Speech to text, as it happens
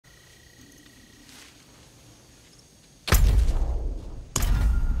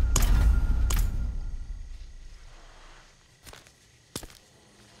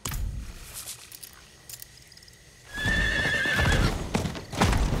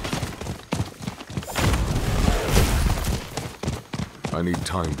I need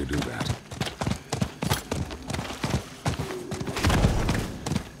time to do that.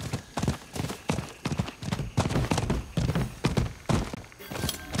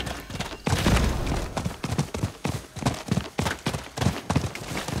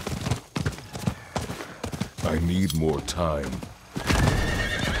 I need more time.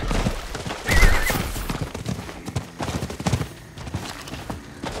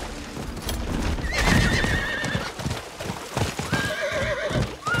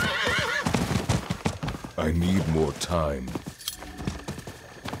 I need more time.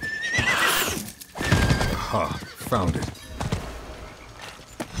 Aha, found it.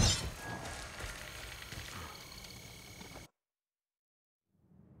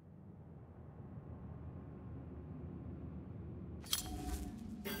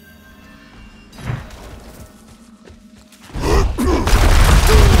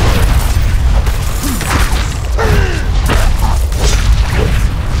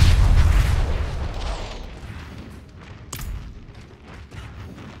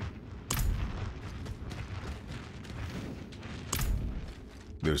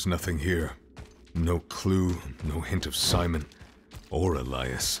 There's nothing here. No clue, no hint of Simon or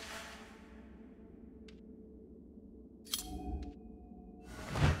Elias.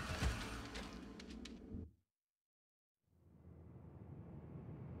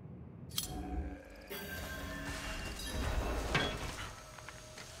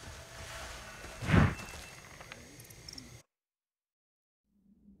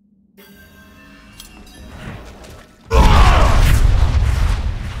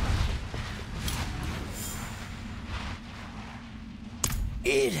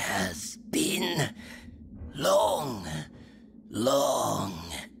 It has been long.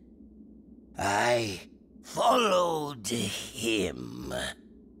 I followed him,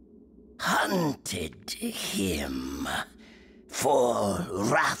 hunted him, for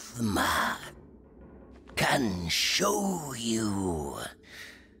Rathma can show you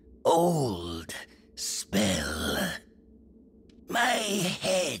old spell. My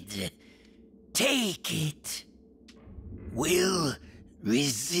head, take it, will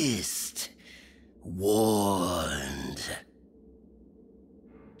resist, warned.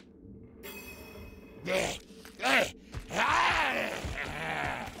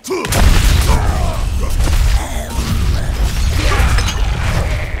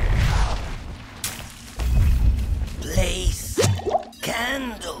 Place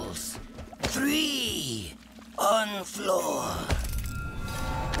candles, 3 on floor.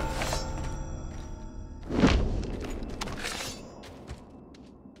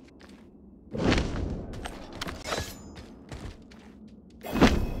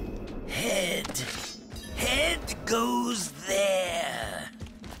 Head goes there.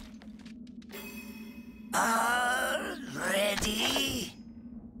 Are ready?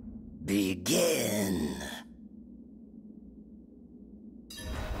 Begin.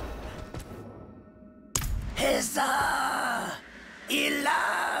 Heza,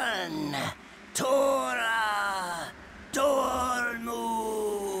 Ilan, Torah, Dormu.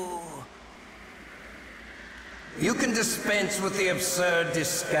 You can dispense with the absurd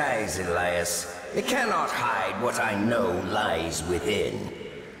disguise, Elias. It cannot hide what I know lies within.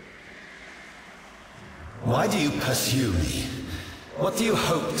 Why do you pursue me? What do you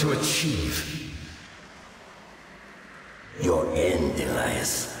hope to achieve? Your end,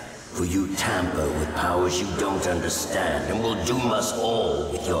 Elias. For you tamper with powers you don't understand and will doom us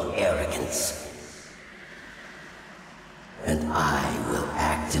all with your arrogance. And I will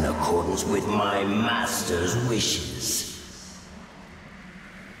act in accordance with my master's wishes.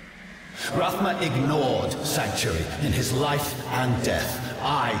 Rathma ignored Sanctuary in his life and death.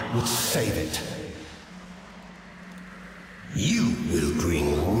 I would save it. You will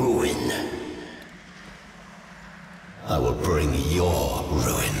bring ruin. I will bring your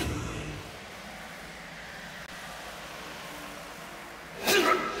ruin.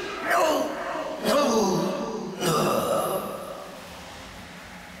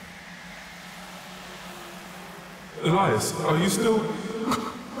 Elias, are you still...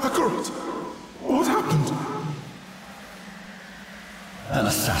 Akarat? What happened? An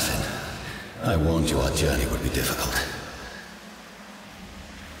assassin. I warned you our journey would be difficult.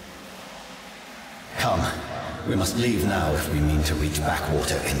 Come. We must leave now if we mean to reach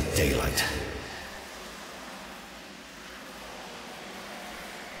Backwater in daylight.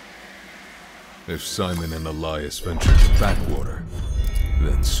 If Simon and Elias venture to Backwater,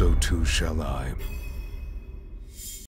 then so too shall I.